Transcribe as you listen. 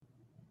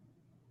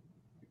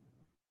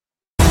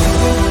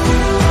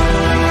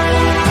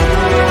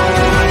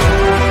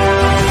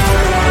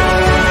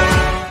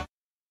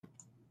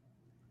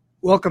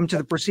Welcome to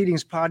the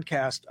Proceedings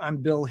Podcast. I'm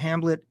Bill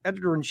Hamblett,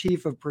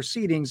 Editor-in-Chief of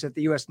Proceedings at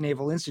the U.S.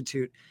 Naval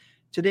Institute.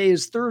 Today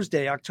is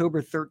Thursday, October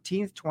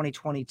 13th,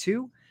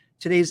 2022.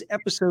 Today's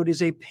episode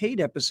is a paid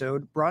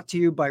episode brought to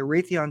you by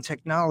Raytheon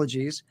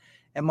Technologies,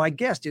 and my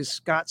guest is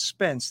Scott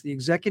Spence, the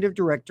Executive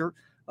Director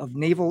of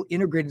Naval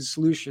Integrated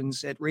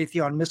Solutions at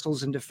Raytheon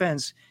Missiles and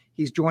Defense.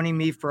 He's joining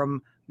me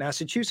from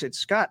Massachusetts.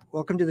 Scott,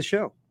 welcome to the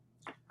show.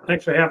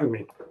 Thanks for having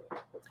me.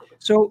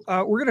 So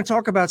we're going to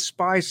talk about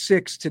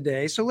SPY-6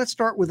 today. So let's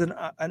start with an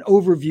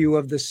overview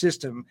of the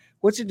system.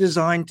 What's it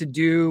designed to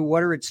do?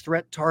 What are its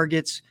threat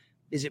targets?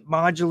 Is it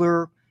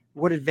modular?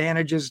 What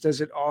advantages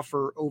does it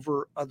offer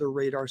over other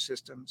radar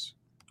systems?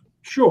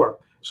 Sure.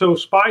 So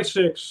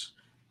SPY-6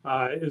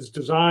 is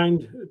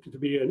designed to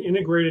be an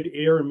integrated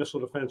air and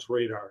missile defense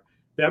radar.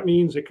 That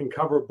means it can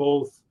cover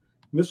both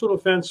missile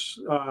defense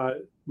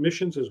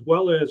missions as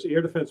well as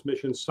air defense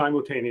missions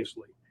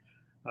simultaneously.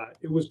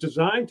 It was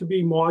designed to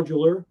be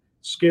modular,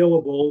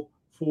 scalable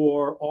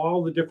for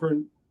all the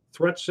different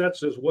threat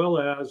sets as well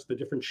as the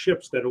different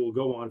ships that it will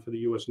go on for the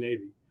U.S.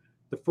 Navy.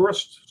 The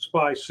first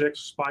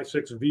SPY-6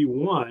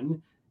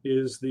 V1,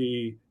 is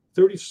the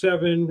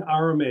 37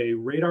 RMA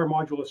radar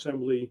module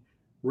assembly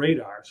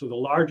radar. So the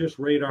largest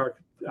radar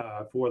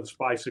for the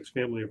SPY-6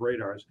 family of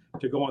radars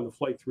to go on the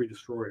Flight 3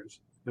 destroyers.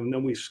 And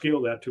then we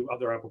scale that to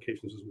other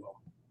applications as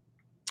well.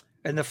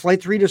 And the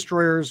Flight 3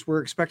 destroyers,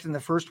 we're expecting the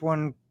first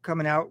one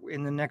coming out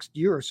in the next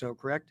year or so,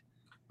 correct?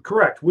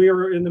 Correct. We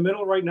are in the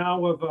middle right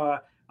now of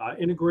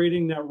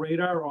integrating that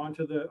radar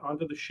onto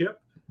the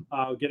ship,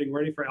 getting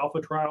ready for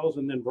alpha trials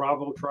and then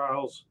Bravo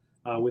trials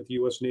with the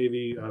U.S.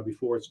 Navy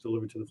before it's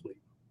delivered to the fleet.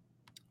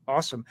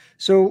 Awesome.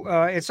 So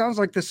it sounds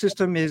like the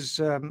system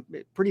is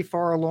pretty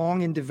far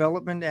along in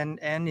development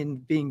and in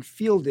being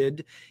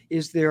fielded.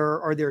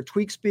 Are there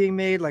tweaks being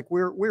made? Like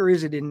where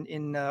is it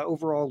in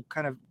overall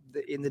kind of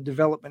in the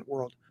development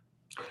world?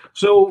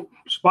 So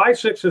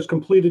SPY-6 has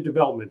completed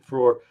development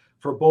for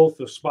both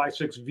the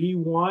SPY-6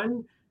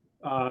 V1,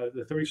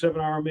 the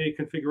 37 RMA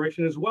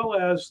configuration, as well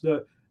as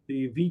the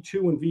V2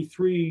 and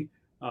V3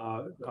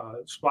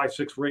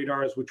 SPY-6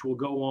 radars, which will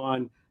go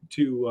on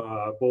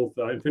to both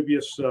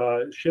amphibious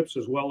ships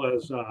as well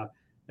as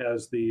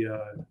the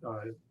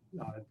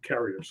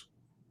carriers.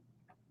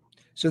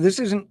 So this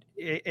isn't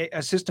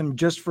a system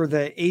just for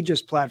the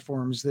Aegis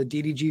platforms, the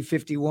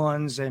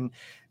DDG-51s and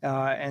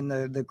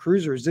the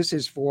cruisers. This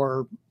is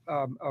for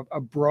a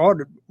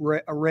broad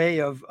array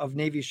of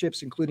Navy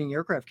ships, including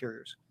aircraft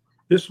carriers.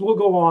 This will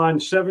go on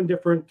seven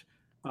different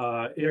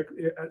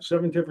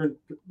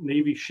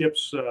Navy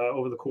ships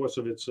over the course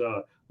of its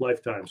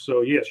lifetime.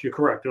 So yes, you're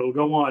correct. It'll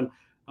go on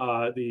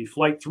the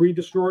Flight 3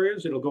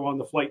 destroyers. It'll go on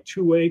the Flight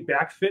 2A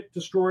backfit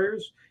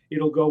destroyers.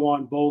 It'll go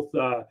on both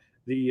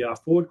the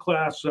Ford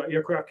class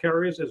aircraft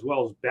carriers, as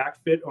well as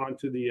backfit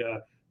onto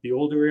the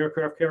older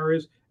aircraft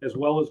carriers, as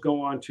well as go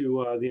on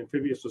to the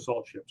amphibious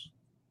assault ships.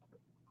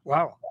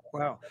 Wow.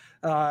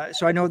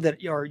 So I know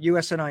that our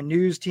USNI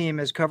news team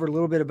has covered a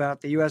little bit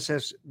about the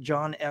USS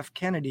John F.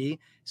 Kennedy,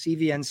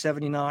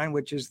 CVN-79,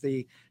 which is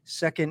the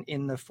second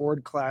in the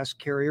Ford class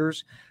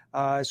carriers.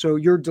 So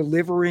you're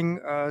delivering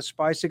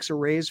SPY-6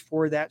 arrays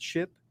for that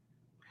ship?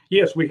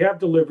 Yes, we have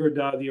delivered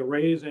the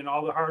arrays and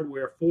all the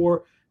hardware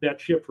for that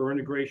ship for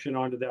integration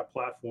onto that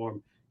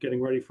platform,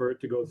 getting ready for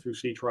it to go through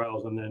sea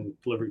trials and then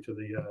delivery to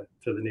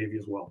the Navy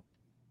as well.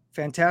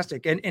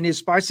 Fantastic. And is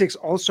SPY-6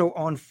 also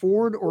on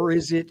Ford, or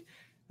is it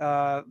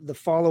the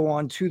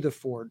follow-on to the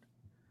Ford?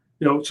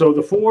 So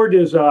the Ford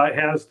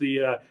has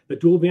the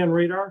dual band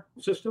radar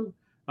system,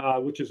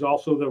 which is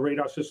also the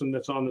radar system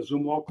that's on the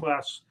Zumwalt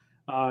class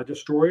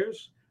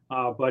destroyers.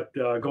 But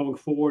going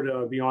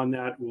forward beyond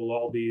that will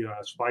all be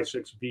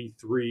SPY-6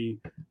 V3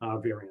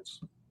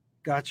 variants.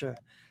 Gotcha.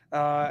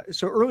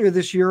 So earlier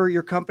this year,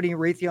 your company,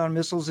 Raytheon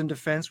Missiles and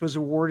Defense, was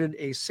awarded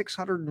a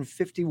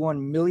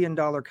 $651 million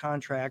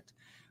contract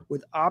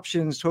with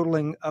options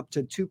totaling up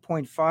to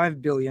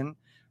 $2.5 billion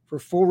for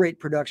full rate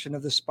production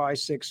of the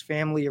SPY-6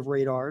 family of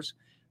radars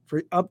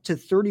for up to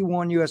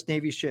 31 U.S.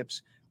 Navy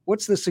ships.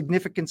 What's the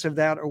significance of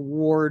that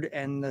award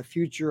and the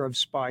future of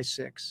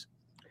SPY-6?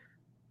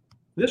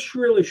 This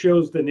really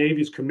shows the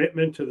Navy's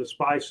commitment to the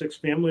SPY-6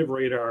 family of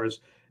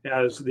radars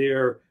as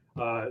their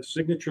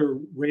signature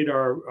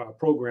radar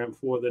program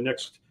for the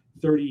next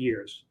 30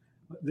 years.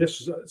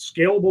 This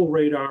scalable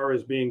radar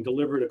is being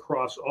delivered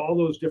across all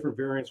those different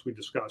variants we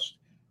discussed,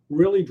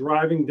 really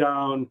driving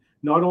down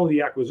not only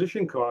the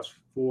acquisition costs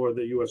for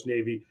the U.S.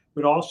 Navy,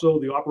 but also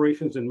the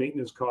operations and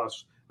maintenance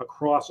costs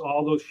across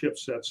all those ship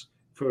sets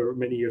for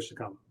many years to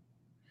come.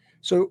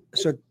 So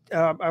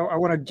I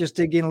want to just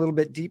dig in a little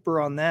bit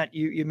deeper on that.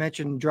 You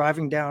mentioned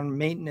driving down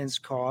maintenance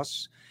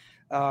costs.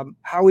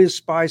 How is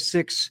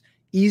SPY-6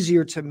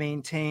 easier to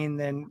maintain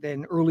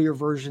than earlier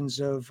versions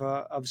of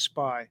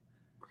SPY?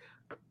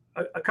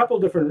 A couple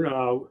of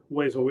different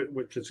ways in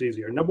which it's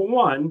easier. Number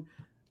one,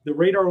 the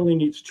radar only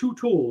needs two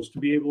tools to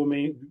be able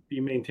to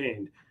be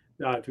maintained,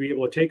 to be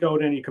able to take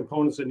out any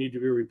components that need to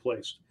be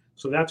replaced.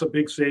 So that's a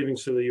big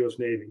savings to the U.S.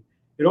 Navy.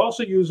 It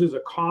also uses a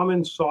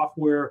common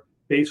software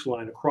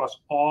baseline across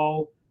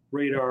all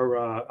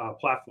radar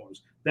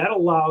platforms. That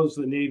allows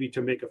the Navy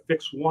to make a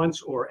fix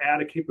once or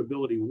add a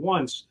capability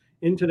once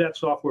into that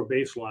software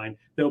baseline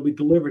that will be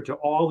delivered to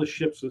all the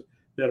ships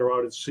that are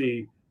out at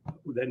sea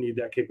that need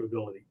that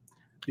capability.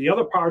 The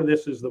other part of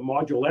this is the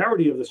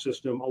modularity of the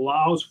system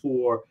allows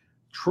for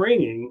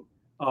training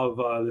of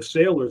the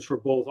sailors for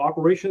both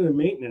operation and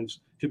maintenance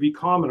to be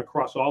common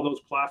across all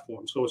those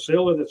platforms. So a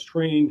sailor that's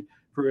trained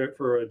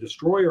for a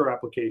destroyer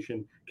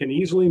application can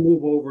easily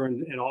move over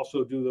and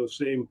also do those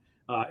same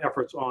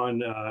efforts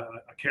on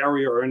a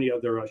carrier or any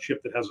other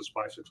ship that has a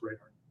SPY-6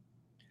 radar.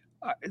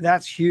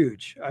 That's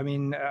huge. I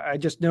mean, I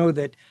just know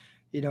that,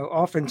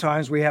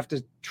 oftentimes we have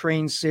to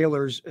train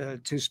sailors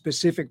to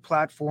specific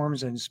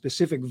platforms and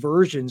specific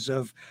versions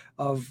of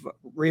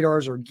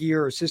radars or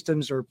gear or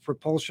systems or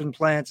propulsion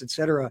plants, et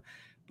cetera.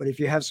 But if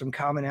you have some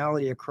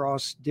commonality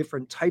across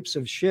different types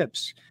of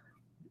ships,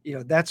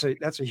 that's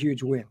a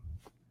huge win.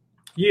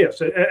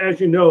 Yes, as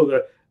you know,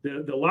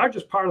 the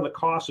largest part of the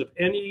cost of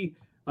any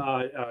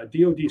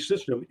DoD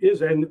system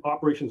is in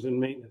operations and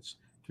maintenance.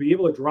 To be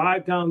able to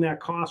drive down that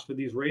cost for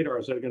these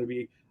radars that are going to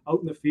be out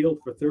in the field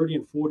for 30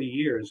 and 40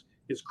 years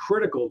is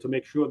critical to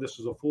make sure this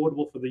is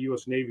affordable for the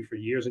U.S. Navy for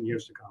years and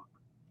years to come.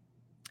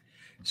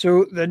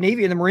 So the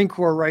Navy and the Marine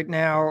Corps right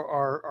now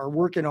are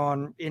working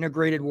on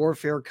integrated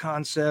warfare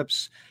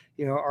concepts.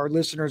 Our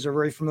listeners are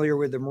very familiar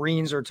with the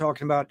Marines are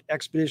talking about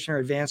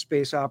expeditionary advanced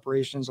space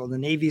operations. On the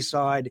Navy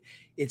side,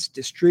 it's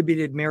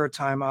distributed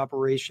maritime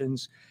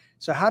operations.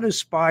 So how does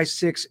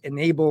SPY-6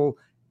 enable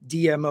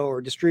DMO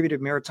or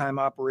distributed maritime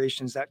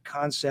operations, that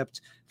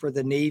concept for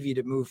the Navy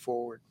to move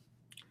forward?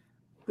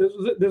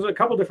 There's a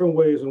couple different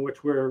ways in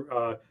which we're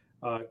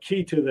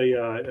key to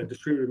the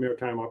distributed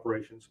maritime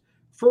operations.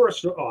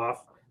 First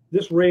off,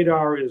 this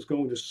radar is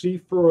going to see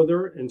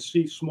further and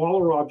see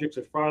smaller objects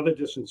at farther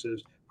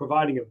distances,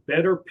 providing a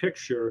better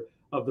picture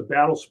of the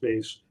battle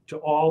space to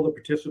all the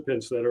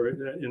participants that are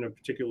in a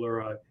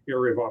particular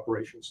area of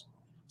operations.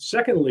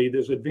 Secondly,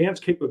 there's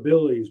advanced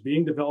capabilities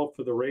being developed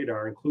for the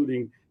radar,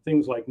 including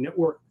things like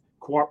network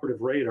cooperative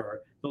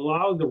radar, that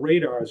allow the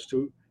radars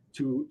to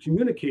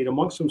communicate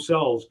amongst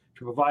themselves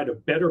to provide a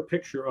better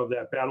picture of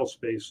that battle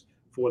space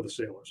for the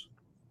sailors.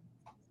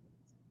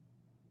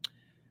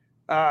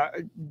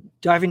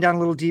 Diving down a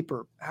little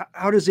deeper,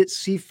 how does it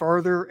see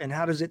farther, and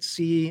how does it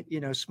see,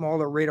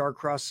 smaller radar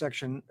cross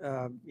section,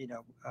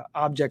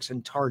 objects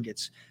and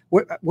targets?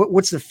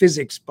 What's the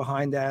physics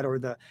behind that, or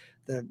the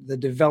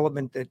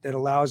development that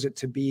allows it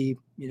to be,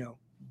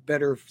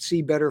 better,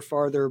 see better,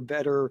 farther,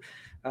 better,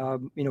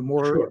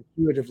 more Sure.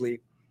 intuitively?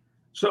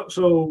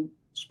 So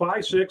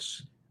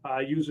SPY-6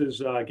 uses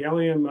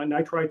gallium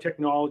nitride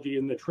technology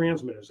in the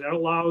transmitters. That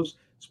allows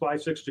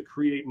SPY-6 to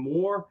create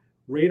more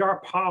radar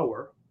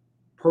power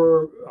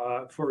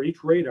for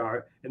each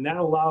radar, and that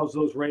allows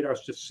those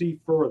radars to see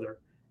further.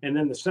 And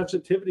then the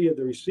sensitivity of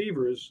the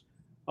receivers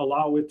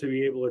allow it to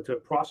be able to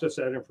process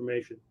that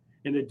information.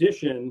 In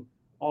addition,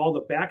 all the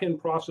back-end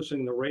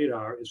processing the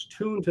radar is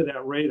tuned to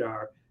that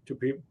radar to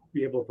be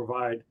able to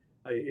provide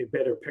a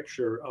better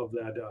picture of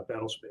that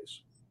battle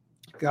space.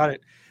 Got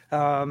it.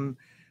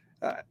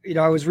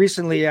 I was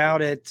recently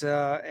out at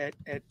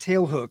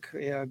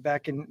Tailhook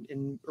back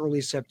in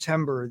early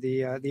September,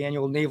 the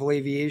annual Naval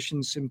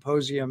Aviation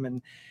Symposium,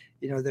 and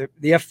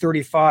the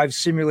F-35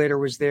 simulator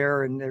was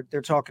there, and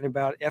they're talking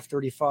about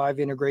F-35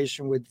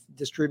 integration with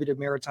distributed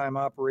maritime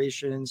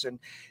operations, and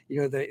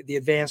the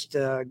advanced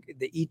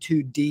the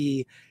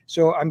E-2D.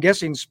 So I'm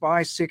guessing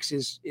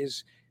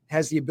SPY-6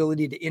 has the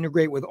ability to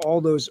integrate with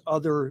all those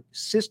other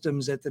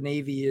systems that the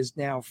Navy is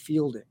now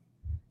fielding.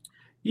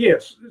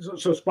 Yes.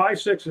 So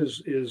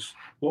SPY-6 is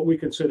what we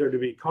consider to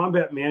be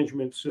combat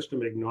management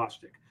system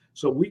agnostic.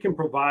 So we can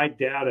provide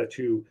data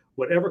to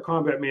whatever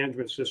combat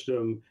management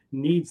system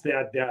needs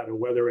that data,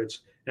 whether it's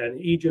an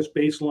Aegis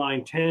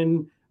baseline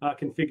 10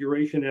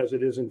 configuration as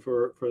it is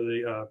for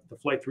the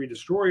Flight 3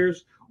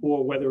 destroyers,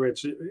 or whether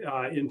it's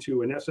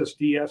into an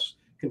SSDS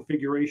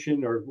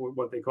configuration, or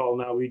what they call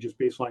now Aegis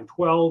baseline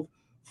 12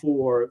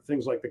 for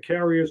things like the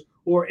carriers,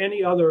 or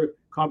any other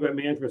combat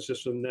management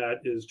system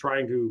that is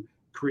trying to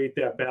create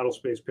that battle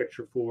space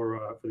picture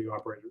for the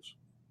operators.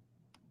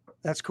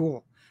 That's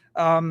cool.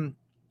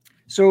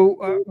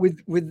 So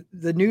with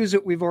the news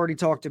that we've already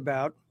talked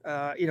about,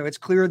 it's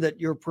clear that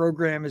your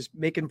program is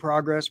making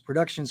progress.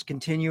 Production's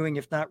continuing,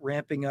 if not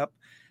ramping up.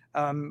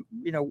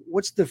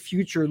 What's the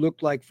future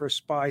look like for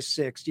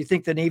SPY-6? Do you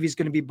think the Navy's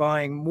going to be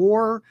buying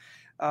more?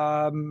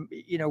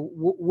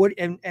 What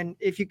and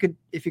if you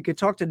could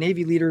talk to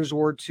Navy leaders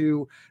or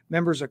to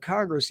members of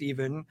Congress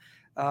even.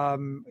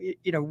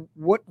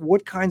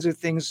 What kinds of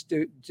things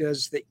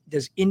does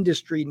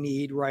industry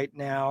need right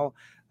now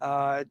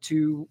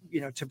to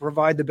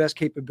provide the best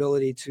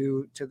capability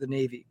to the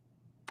Navy?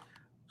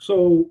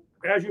 So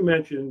as you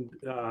mentioned,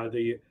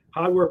 the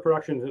hardware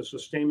production and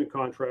sustainment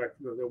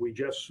contract that we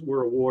just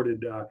were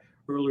awarded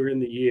earlier in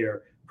the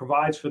year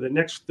provides for the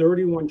next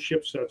 31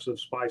 ship sets of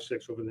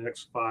SPY-6 over the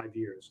next 5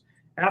 years.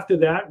 After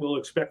that, we'll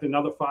expect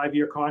another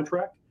 5-year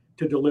contract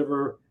to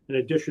deliver an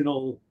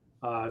additional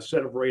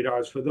set of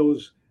radars for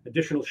those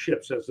additional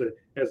ships as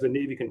the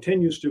Navy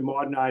continues to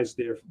modernize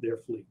their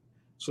fleet.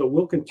 So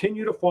we'll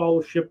continue to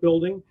follow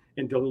shipbuilding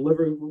and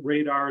deliver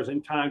radars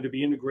in time to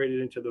be integrated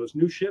into those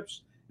new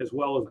ships, as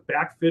well as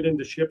backfit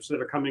into ships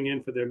that are coming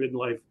in for their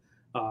midlife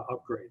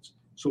upgrades.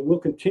 So we'll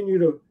continue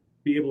to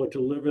be able to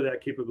deliver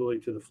that capability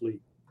to the fleet.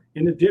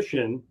 In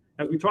addition,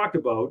 as we talked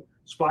about,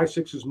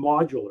 SPY-6 is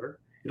modular.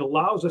 It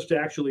allows us to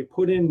actually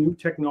put in new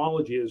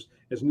technology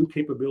as new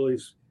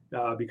capabilities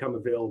become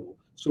available.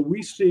 So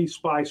we see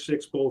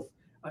SPY-6 both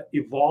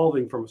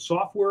evolving from a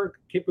software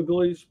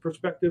capabilities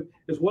perspective,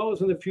 as well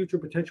as in the future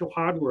potential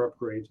hardware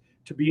upgrades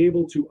to be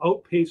able to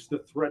outpace the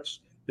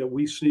threats that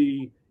we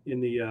see in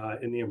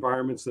the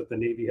environments that the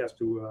Navy has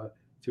to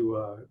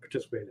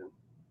participate in.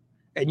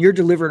 And you're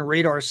delivering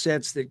radar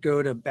sets that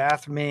go to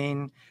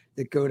Bathmain,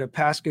 that go to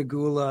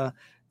Pascagoula,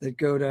 that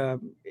go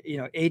to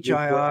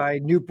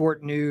HII,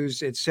 Newport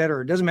News, et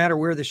cetera. It doesn't matter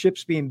where the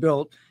ship's being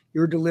built.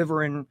 You're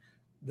delivering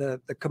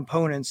the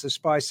components, the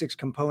SPY-6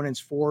 components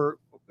for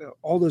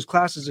all those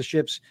classes of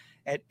ships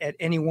at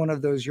any one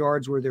of those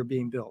yards where they're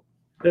being built.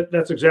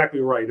 That's exactly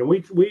right. And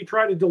we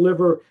try to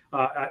deliver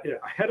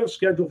ahead of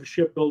schedule for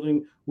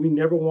shipbuilding. We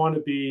never want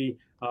to be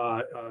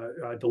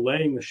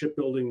delaying the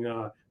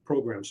shipbuilding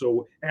program.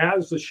 So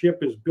as the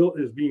ship is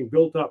being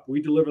built up,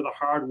 we deliver the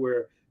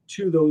hardware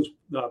to those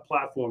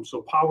platforms.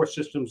 So power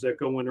systems that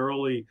go in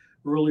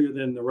earlier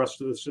than the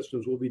rest of the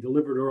systems will be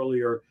delivered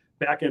earlier,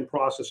 back-end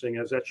processing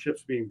as that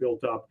ship's being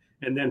built up,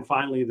 and then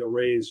finally the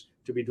rays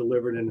to be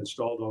delivered and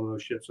installed on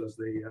those ships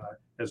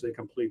as they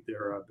complete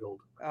their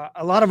build.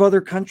 A lot of other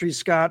countries,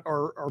 Scott,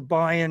 are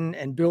buying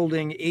and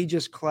building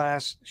Aegis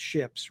class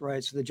ships,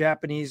 right? So the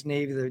Japanese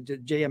Navy, the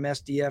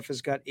JMSDF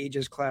has got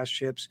Aegis class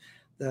ships.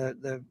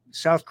 The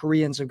South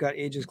Koreans have got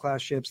Aegis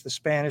class ships. The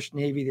Spanish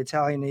Navy, the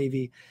Italian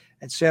Navy,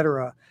 et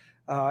cetera.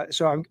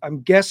 So I'm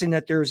guessing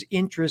that there's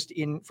interest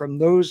from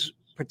those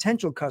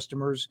potential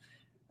customers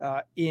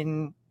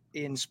in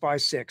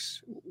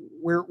SPY-6.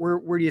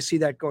 Where do you see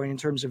that going in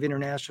terms of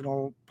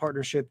international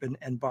partnership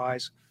and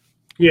buys?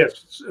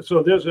 Yes,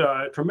 so there's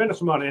a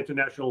tremendous amount of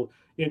international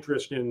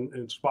interest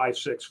in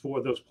SPY-6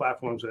 for those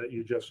platforms that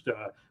you just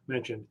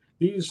mentioned.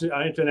 These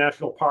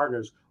international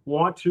partners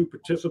want to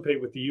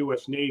participate with the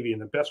U.S. Navy,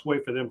 and the best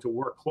way for them to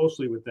work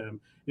closely with them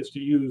is to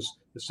use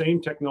the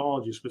same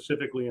technology,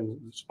 specifically in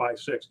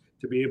SPY-6,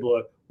 to be able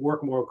to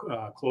work more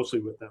closely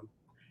with them.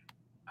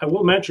 I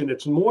will mention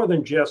it's more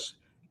than just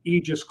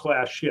Aegis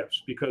class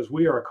ships, because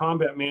we are a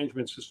combat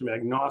management system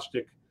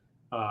agnostic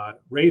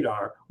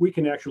radar. We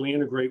can actually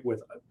integrate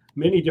with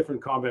many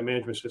different combat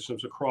management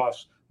systems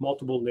across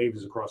multiple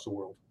navies across the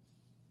world.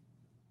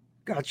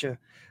 Gotcha.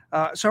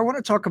 So I want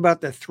to talk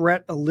about the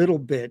threat a little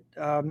bit.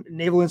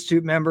 Naval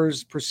Institute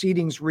members,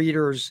 Proceedings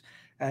readers,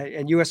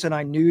 and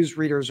USNI News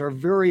readers are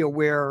very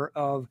aware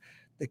of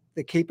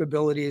the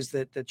capabilities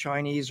that the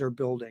Chinese are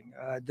building.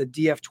 The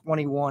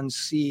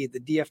DF-21C, the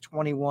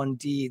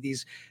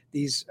DF-21D,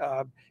 these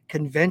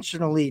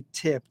conventionally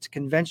tipped,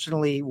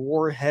 conventionally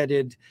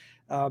warheaded,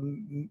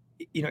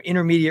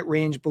 intermediate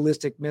range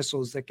ballistic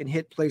missiles that can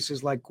hit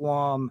places like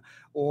Guam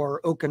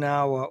or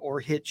Okinawa or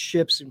hit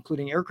ships,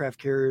 including aircraft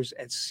carriers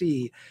at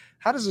sea.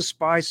 How does the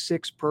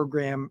SPY-6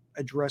 program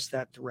address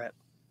that threat?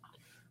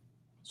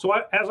 So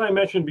as I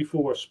mentioned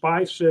before,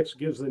 SPY-6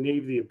 gives the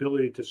Navy the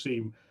ability to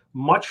see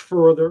much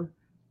further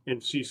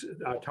and see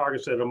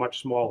targets that are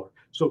much smaller.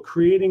 So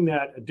creating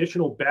that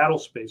additional battle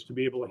space to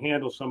be able to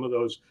handle some of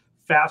those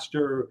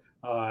faster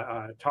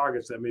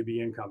targets that may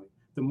be incoming.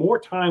 The more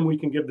time we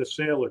can give the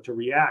sailor to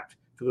react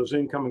to those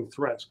incoming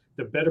threats,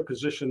 the better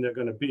position they're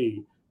going to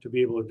be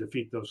able to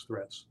defeat those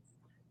threats.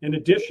 In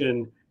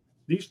addition,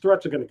 these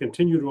threats are going to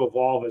continue to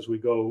evolve as we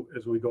go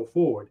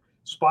forward.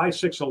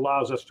 SPY-6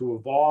 allows us to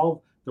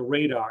evolve the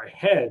radar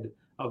ahead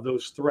of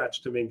those threats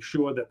to make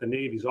sure that the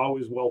Navy is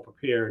always well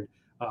prepared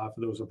for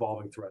those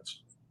evolving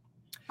threats.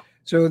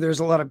 So there's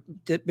a lot of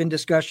been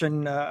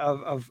discussion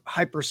of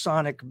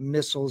hypersonic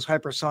missiles,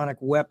 hypersonic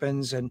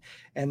weapons, and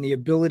the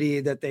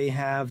ability that they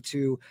have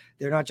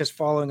they're not just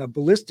following a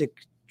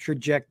ballistic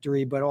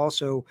trajectory, but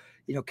also,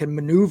 can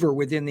maneuver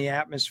within the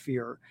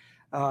atmosphere.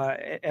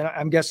 And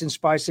I'm guessing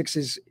SPY-6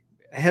 is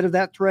ahead of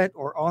that threat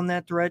or on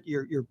that threat.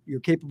 You're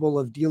capable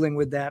of dealing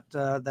with that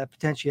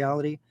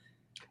potentiality.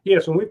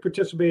 Yes, and we've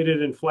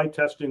participated in flight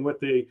testing with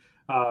MDA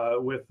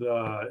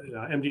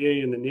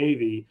and the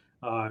Navy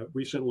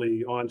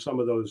recently on some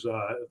of those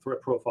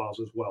threat profiles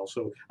as well.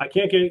 So I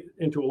can't get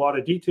into a lot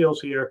of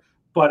details here,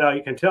 but I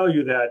can tell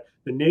you that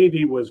the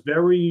Navy was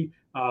very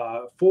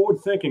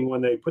forward-thinking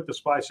when they put the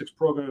SPY-6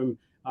 program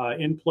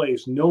in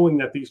place, knowing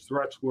that these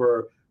threats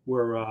were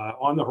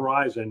on the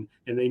horizon,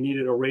 and they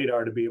needed a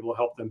radar to be able to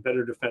help them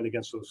better defend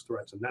against those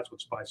threats, and that's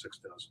what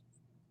SPY-6 does.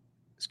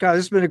 Scott,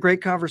 this has been a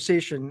great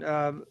conversation.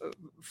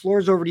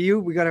 Floor's over to you.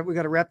 We got to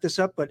wrap this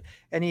up, but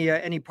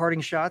any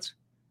parting shots?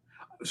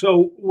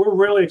 So we're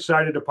really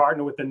excited to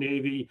partner with the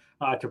Navy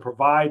to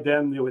provide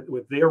them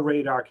with their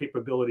radar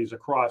capabilities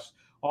across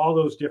all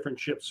those different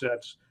ship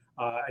sets.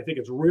 I think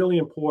it's really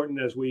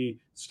important as we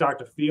start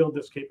to field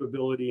this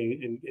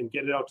capability and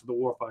get it out to the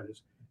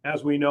warfighters,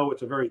 As we know,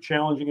 it's a very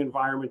challenging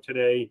environment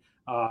today,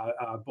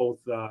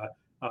 both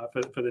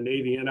for the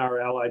Navy and our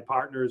allied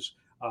partners.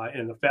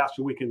 And the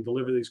faster we can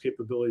deliver these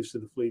capabilities to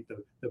the fleet,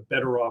 the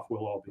better off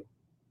we'll all be.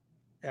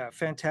 Yeah,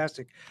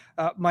 fantastic.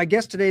 My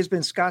guest today has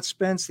been Scott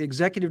Spence, the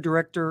Executive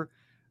Director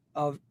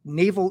of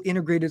Naval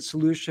Integrated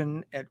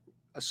Solutions at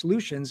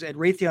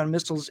Raytheon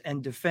Missiles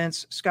and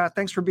Defense. Scott,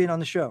 thanks for being on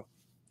the show.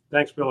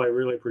 Thanks, Bill. I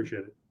really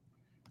appreciate it.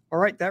 All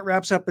right, that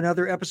wraps up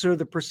another episode of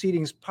the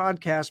Proceedings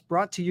Podcast,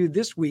 brought to you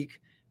this week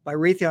by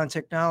Raytheon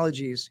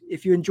Technologies.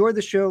 If you enjoyed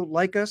the show,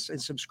 like us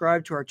and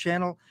subscribe to our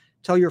channel.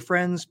 Tell your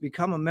friends,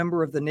 become a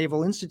member of the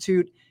Naval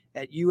Institute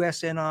at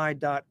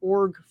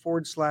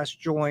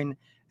usni.org/join.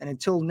 And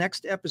until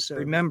next episode,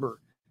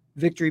 remember,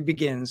 victory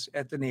begins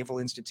at the Naval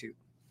Institute.